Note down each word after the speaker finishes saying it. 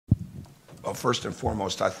Well, first and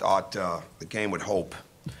foremost, I thought the game with Hope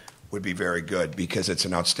would be very good because it's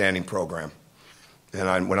an outstanding program.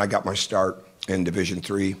 And when I got my start in Division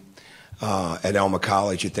III at Elma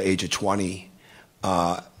College at the age of 20,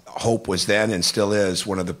 Hope was then and still is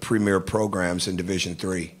one of the premier programs in Division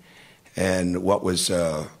III. And what was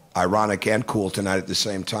ironic and cool tonight at the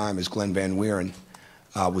same time is Glenn Van Wieren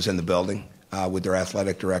was in the building with their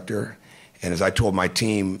athletic director. And as I told my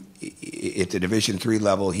team, at the Division III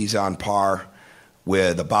level, he's on par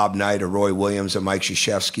with a Bob Knight, a Roy Williams, a Mike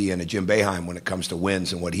Krzyzewski, and a Jim Boeheim when it comes to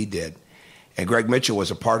wins and what he did. And Greg Mitchell was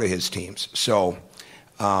a part of his teams. So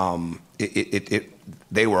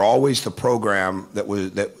they were always the program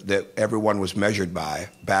that everyone was measured by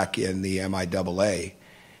back in the MIAA,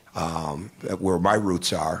 where my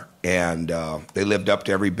roots are. And they lived up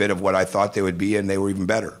to every bit of what I thought they would be, and they were even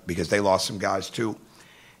better because they lost some guys too.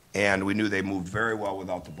 And we knew they moved very well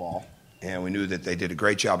without the ball. And we knew that they did a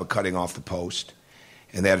great job of cutting off the post.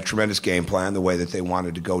 And they had a tremendous game plan, the way that they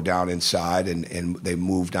wanted to go down inside. And they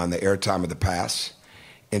moved on the airtime of the pass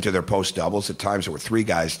into their post doubles. At times there were 3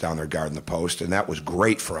 guys down there guarding the post. And that was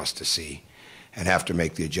great for us to see and have to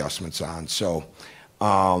make the adjustments on. So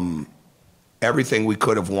everything we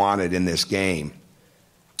could have wanted in this game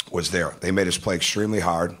was there. They made us play extremely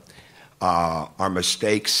hard. Our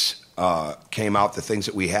mistakes came out. The things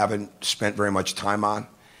that we haven't spent very much time on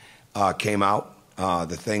came out.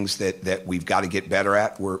 The things that we've got to get better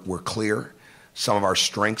at were clear. Some of our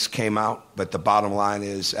strengths came out, but the bottom line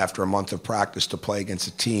is after a month of practice to play against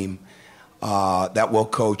a team that will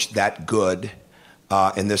coach that good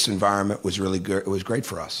in this environment was really good. It was great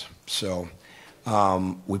for us. So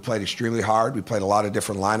we played extremely hard. We played a lot of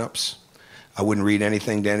different lineups. I wouldn't read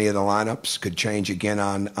anything to any of the lineups. Could change again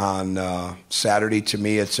on Saturday. To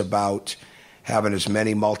me, it's about having as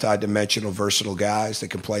many multi-dimensional, versatile guys that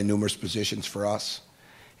can play numerous positions for us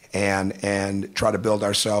and try to build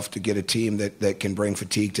ourselves to get a team that can bring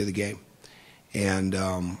fatigue to the game. And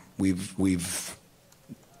we've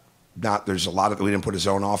not, there's a lot of, we didn't put a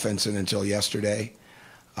zone offense in until yesterday.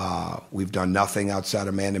 We've done nothing outside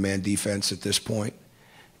of man-to-man defense at this point.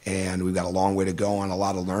 And we've got a long way to go on a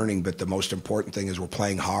lot of learning, but the most important thing is we're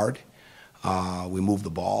playing hard. We move the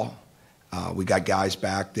ball. We got guys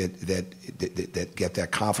back that get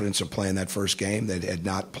that confidence of playing that first game that had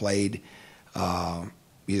not played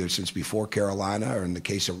either since before Carolina or in the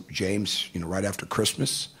case of James, right after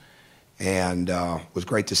Christmas. And it was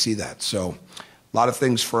great to see that. So a lot of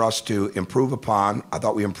things for us to improve upon. I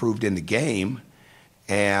thought we improved in the game.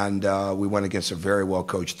 And we went against a very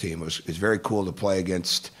well-coached team. It was very cool to play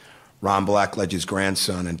against Ron Blackledge's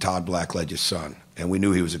grandson and Todd Blackledge's son. And we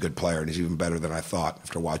knew he was a good player, and he's even better than I thought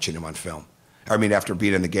after watching him on film. I mean, after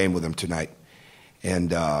being in the game with him tonight. And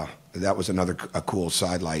that was a cool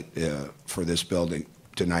sidelight for this building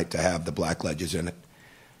tonight to have the Blackledges in it.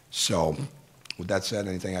 So with that said,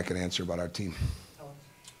 anything I can answer about our team? Alex,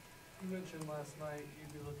 you mentioned last night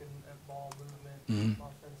you'd be looking at ball movement,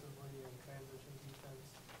 offensively and transition defense.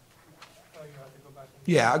 You have to go back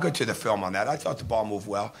and Yeah, I'll go to the film on that. I thought the ball moved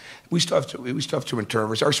well. We still have to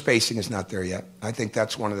improve. Our spacing is not there yet. I think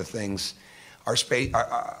that's one of the things. Our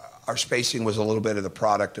spacing was a little bit of the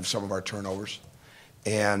product of some of our turnovers.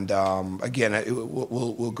 And again,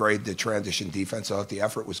 we'll grade the transition defense. I thought the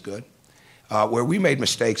effort was good. Where we made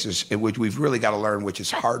mistakes is in which we've really got to learn, which is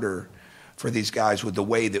harder for these guys with the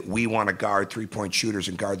way that we want to guard three-point shooters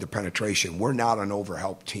and guard the penetration. We're not an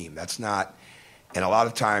overhelp team. That's not. And a lot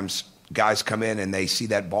of times guys come in and they see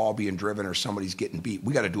that ball being driven or somebody's getting beat.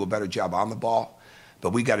 We got to do a better job on the ball,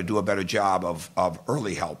 but we got to do a better job of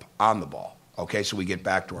early help on the ball. Okay, so we get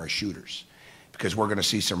back to our shooters because we're going to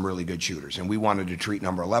see some really good shooters. And we wanted to treat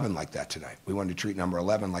number 11 like that tonight. We wanted to treat number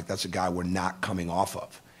 11 like that's a guy we're not coming off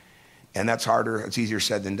of. And that's harder. It's easier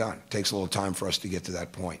said than done. It takes a little time for us to get to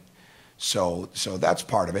that point. So that's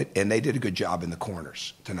part of it. And they did a good job in the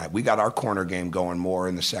corners tonight. We got our corner game going more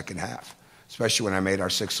in the second half, especially when I made our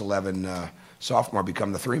 6'11" sophomore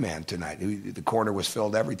become the 3-man tonight. The corner was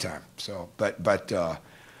filled every time. So, but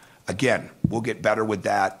again, we'll get better with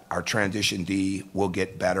that. Our transition D will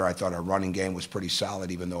get better. I thought our running game was pretty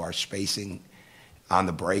solid, even though our spacing on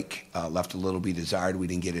the break left a little bit desired. We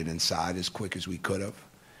didn't get it inside as quick as we could have.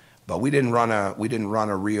 But we didn't run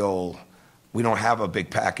a real. We don't have a big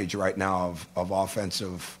package right now of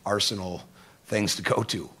offensive arsenal things to go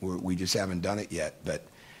to. We just haven't done it yet. But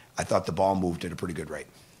I thought the ball moved at a pretty good rate.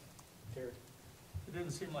 Terry, it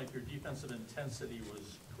didn't seem like your defensive intensity was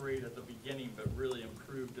great at the beginning, but really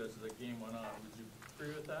improved as the game went on. Would you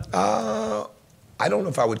agree with that? I don't know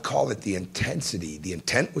if I would call it the intensity. The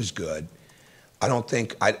intent was good. I don't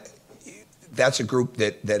think that's a group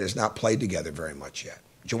that has not played together very much yet.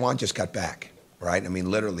 Juwan just got back, right? I mean,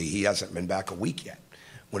 literally, he hasn't been back a week yet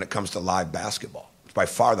when it comes to live basketball. By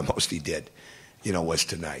far the most he did, was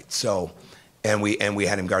tonight. So, and we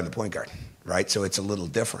had him guarding the point guard, right? So it's a little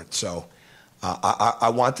different. So I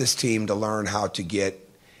want this team to learn how to get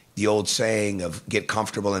the old saying of get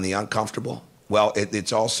comfortable in the uncomfortable. Well,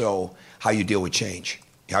 it's also how you deal with change,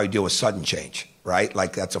 how you deal with sudden change, right?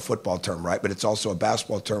 Like that's a football term, right? But it's also a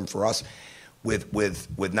basketball term for us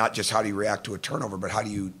with not just how do you react to a turnover, but how do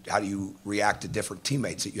you react to different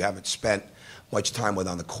teammates that you haven't spent much time with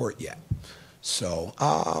on the court yet. So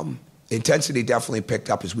intensity definitely picked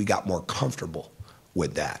up as we got more comfortable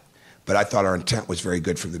with that. But I thought our intent was very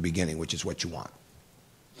good from the beginning, which is what you want.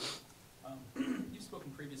 You've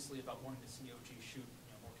spoken previously about wanting to see OG shoot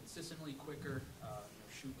more consistently, quicker,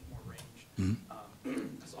 shoot with more range.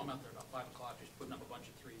 I saw him out there about 5 o'clock just putting up a bunch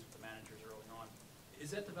of threes with the managers early on.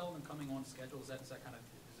 Is that development coming on schedule? Is that kind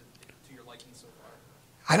of to your liking so far?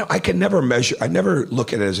 I can never measure. I never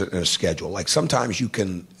look at it as a schedule. Like sometimes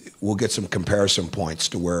we'll get some comparison points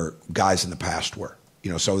to where guys in the past were.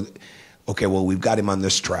 So, okay, well we've got him on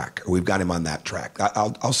this track or we've got him on that track.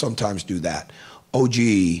 I'll sometimes do that. OG,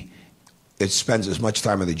 it spends as much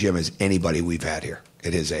time in the gym as anybody we've had here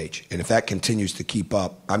at his age, and if that continues to keep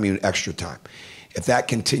up, extra time. If that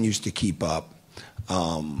continues to keep up,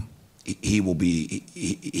 he will be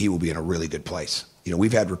in a really good place.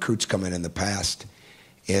 We've had recruits come in the past.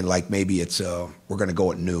 And like maybe it's we're going to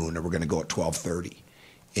go at noon or we're going to go at 12:30,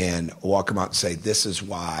 and walk them out and say this is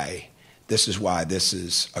why this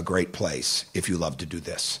is a great place if you love to do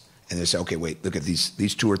this. And they say, okay, wait, look at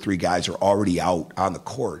these 2 or 3 guys are already out on the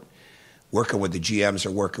court, working with the GMs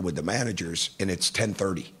or working with the managers, and it's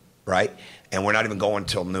 10:30, right? And we're not even going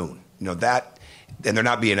till noon. That, and they're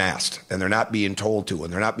not being asked, and they're not being told to,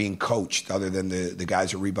 and they're not being coached other than the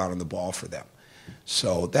guys are rebounding the ball for them.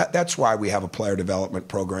 So that's why we have a player development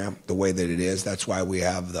program the way that it is. That's why we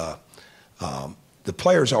have the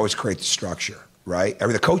players always create the structure, right?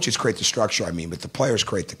 The coaches create the structure, but the players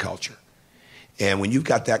create the culture. And when you've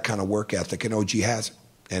got that kind of work ethic, and OG has it,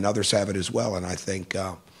 and others have it as well, and I think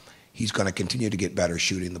he's going to continue to get better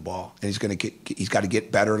shooting the ball. And he's got to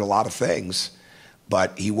get better at a lot of things,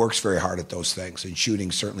 but he works very hard at those things, and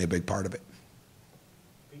shooting's certainly a big part of it.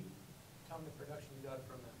 Tom, the production you got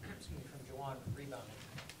from Juwan with rebounding,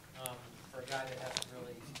 for a guy that hasn't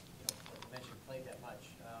really, like you mentioned, played that much,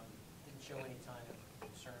 didn't show any sign of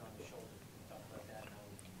concern on the shoulder. Can you talk about that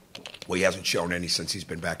now? Well, he hasn't shown any since he's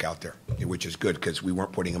been back out there, which is good because we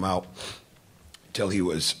weren't putting him out until he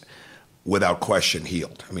was, without question,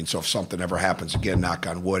 healed. So if something ever happens again, knock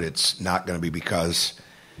on wood, it's not going to be because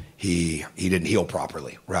he didn't heal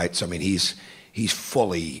properly, right? So, he's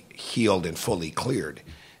fully healed and fully cleared.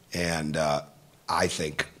 And I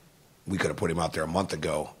think we could have put him out there a month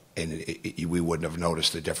ago, and we wouldn't have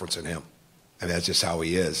noticed the difference in him. That's just how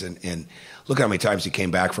he is. And look how many times he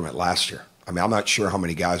came back from it last year. I'm not sure how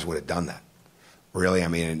many guys would have done that, really.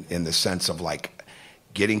 In the sense of like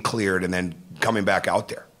getting cleared and then coming back out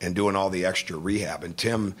there and doing all the extra rehab. And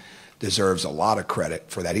Tim deserves a lot of credit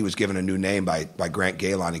for that. He was given a new name by Grant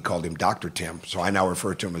Galen. He called him Dr. Tim. So I now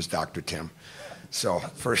refer to him as Dr. Tim. So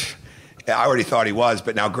first, I already thought he was,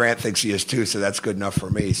 but now Grant thinks he is too, so that's good enough for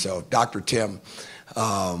me. So Dr. Tim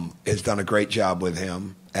has done a great job with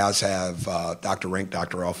him, as have Dr. Rink.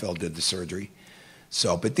 Dr. Alfeld did the surgery.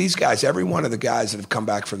 So, but these guys, every one of the guys that have come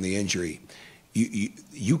back from the injury,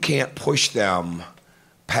 you can't push them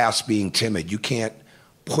past being timid. You can't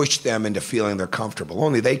push them into feeling they're comfortable.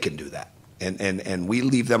 Only they can do that. And we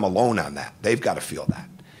leave them alone on that. They've got to feel that.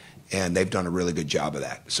 And they've done a really good job of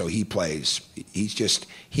that. So he needs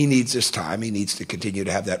this time. He needs to continue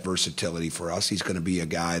to have that versatility for us. He's going to be a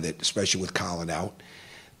guy that, especially with Colin out,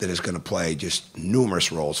 that is going to play just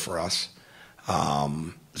numerous roles for us.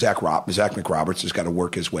 Zach McRoberts has got to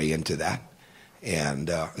work his way into that. And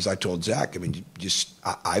as I told Zach,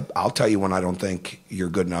 I'll tell you when I don't think you're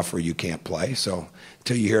good enough or you can't play. So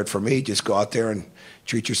until you hear it from me, just go out there and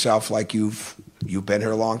treat yourself like you've been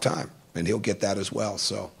here a long time. And he'll get that as well.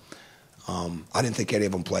 So I didn't think any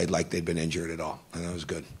of them played like they'd been injured at all, and that was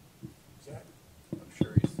good. Zach, I'm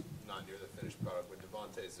sure he's not near the finished product, but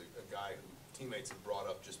Devontae's a guy who teammates have brought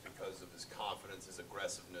up just because of his confidence, his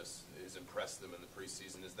aggressiveness, has impressed them in the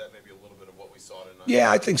preseason. Is that maybe a little bit of what we saw tonight? Yeah,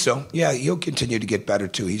 I think so. Yeah, he'll continue to get better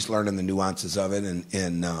too. He's learning the nuances of it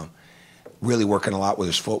and really working a lot with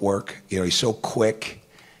his footwork. He's so quick,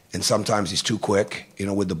 and sometimes he's too quick,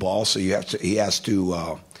 with the ball. So he has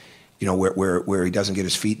to. Where he doesn't get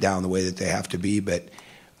his feet down the way that they have to be. But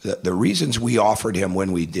the reasons we offered him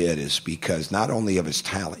when we did is because not only of his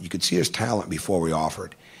talent, you could see his talent before we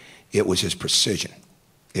offered, it was his precision.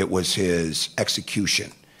 It was his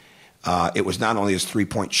execution. It was not only his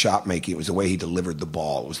three-point shot making, it was the way he delivered the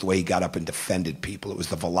ball. It was the way he got up and defended people. It was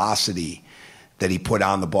the velocity that he put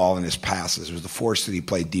on the ball in his passes. It was the force that he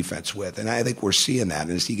played defense with. And I think we're seeing that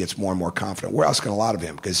as he gets more and more confident. We're asking a lot of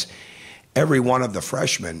him because every one of the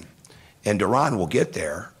freshmen, and Duran will get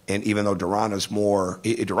there, and even though Duran's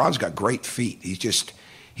got great feet.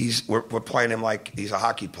 We're playing him like he's a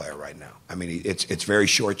hockey player right now. I mean, it's very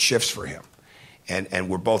short shifts for him. And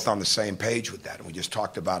we're both on the same page with that. And we just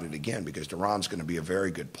talked about it again because Duran's going to be a very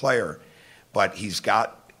good player, but he's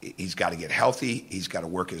got to get healthy. He's got to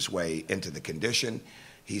work his way into the condition.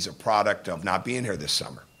 He's a product of not being here this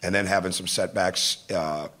summer and then having some setbacks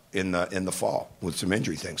in the fall with some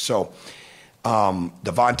injury things. So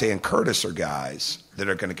Devontae and Curtis are guys that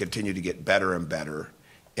are going to continue to get better and better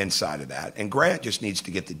inside of that. And Grant just needs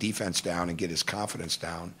to get the defense down and get his confidence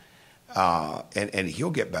down. And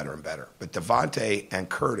he'll get better and better. But Devontae and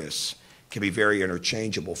Curtis can be very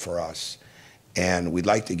interchangeable for us. And we'd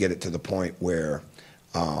like to get it to the point where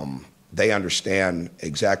they understand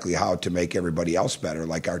exactly how to make everybody else better,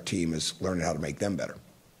 like our team is learning how to make them better.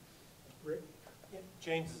 Rick? Yeah,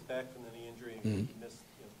 James is back from the knee injury. And he missed,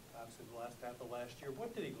 obviously, the last half of last year.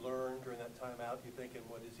 What did he learn during that time out, you think, and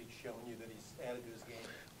what has he shown you that he's added to his game?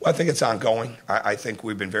 Well, I think it's ongoing. I think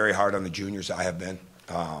we've been very hard on the juniors. I have been.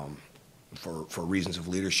 For reasons of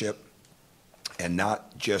leadership and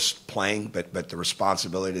not just playing, but the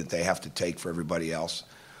responsibility that they have to take for everybody else.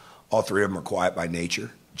 All three of them are quiet by nature,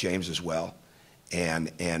 James as well, and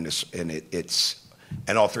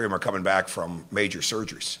all three of them are coming back from major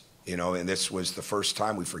surgeries, and this was the first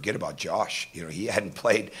time we forget about Josh. He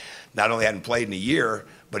not only hadn't played in a year,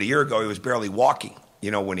 but a year ago he was barely walking,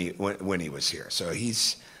 when he was here. So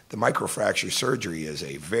the microfracture surgery is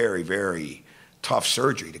a very, very tough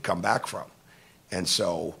surgery to come back from. And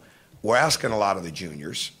so we're asking a lot of the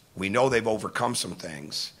juniors. We know they've overcome some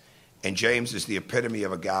things. And James is the epitome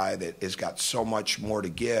of a guy that has got so much more to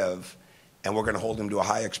give, and we're going to hold him to a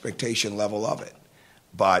high expectation level of it.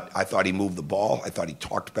 But I thought he moved the ball. I thought he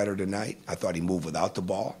talked better tonight. I thought he moved without the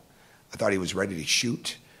ball. I thought he was ready to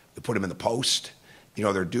shoot. We put him in the post. There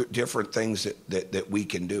are different things that we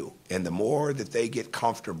can do. And the more that they get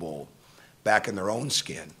comfortable back in their own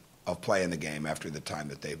skin, of playing the game after the time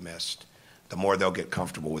that they've missed, the more they'll get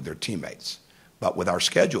comfortable with their teammates. But with our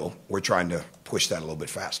schedule, we're trying to push that a little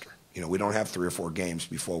bit faster. We don't have 3 or 4 games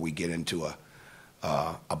before we get into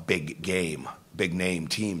a big game, big name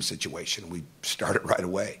team situation. We start it right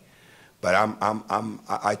away. But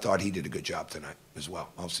I thought he did a good job tonight as well.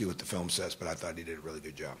 I'll see what the film says, but I thought he did a really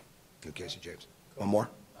good job. In case of James. One more?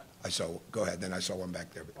 Go ahead. Then I saw one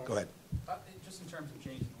back there, but go ahead. Just in terms of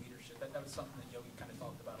James and leadership, that was something that Yogi kind of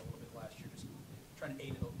talked about a little bit last year, just trying to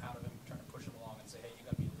aid it out of him, trying to push him along and say, hey, you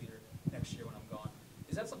got to be a leader next year when I'm gone.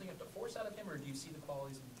 Is that something you have to force out of him, or do you see the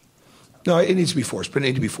qualities? No, it needs to be forced, but it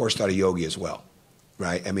needs to be forced out of Yogi as well,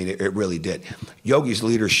 right? I mean, it really did. Yogi's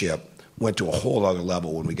leadership went to a whole other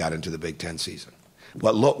level when we got into the Big Ten season.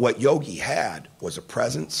 What Yogi had was a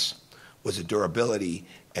presence, was a durability,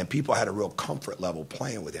 and people had a real comfort level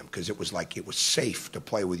playing with him because it was like it was safe to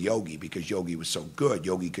play with Yogi because Yogi was so good.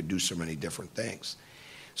 Yogi could do so many different things.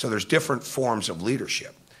 So there's different forms of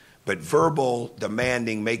leadership. But verbal,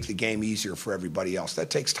 demanding, make the game easier for everybody else, that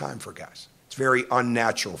takes time for guys. It's very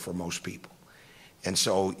unnatural for most people. And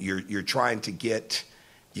so you're trying to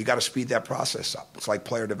you got to speed that process up. It's like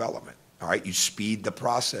player development, all right? You speed the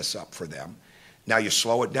process up for them. Now you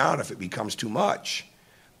slow it down if it becomes too much.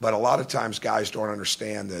 But a lot of times guys don't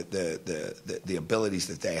understand the abilities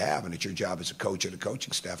that they have, and it's your job as a coach and a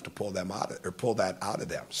coaching staff to pull that out of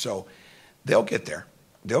them. So they'll get there.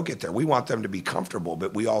 They'll get there. We want them to be comfortable,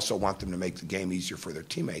 but we also want them to make the game easier for their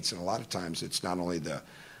teammates. And a lot of times it's not only the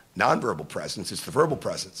nonverbal presence, it's the verbal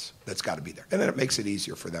presence that's got to be there. And then it makes it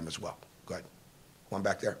easier for them as well. Go ahead. One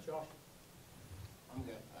back there. Josh? I'm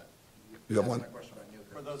good. You have one?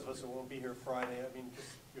 For those of us who won't be here Friday, I mean, just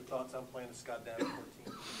your thoughts on playing the Scott Davenport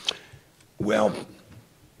team? Well,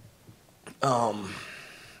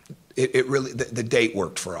 it really, the date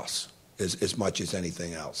worked for us as much as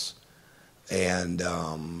anything else. And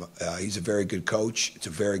he's a very good coach. It's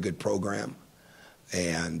a very good program.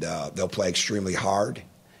 And they'll play extremely hard.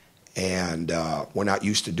 And we're not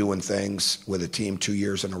used to doing things with a team 2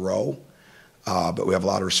 years in a row. But we have a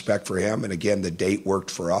lot of respect for him. And again, the date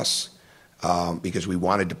worked for us because we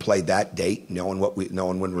wanted to play that date, knowing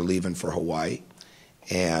when we're leaving for Hawaii.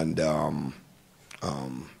 And our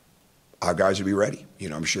guys will be ready.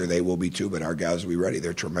 I'm sure they will be too, but our guys will be ready.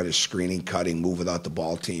 They're tremendous screening, cutting, move without the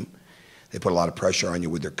ball team. They put a lot of pressure on you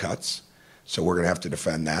with their cuts. So we're going to have to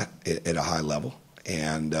defend that at a high level.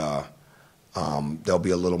 And they'll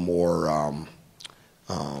be a little more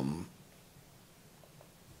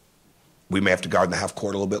We may have to guard in the half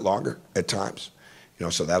court a little bit longer at times,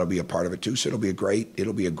 so that'll be a part of it too. So it'll be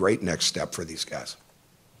a great next step for these guys.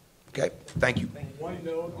 Okay, thank you. One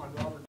note on Robert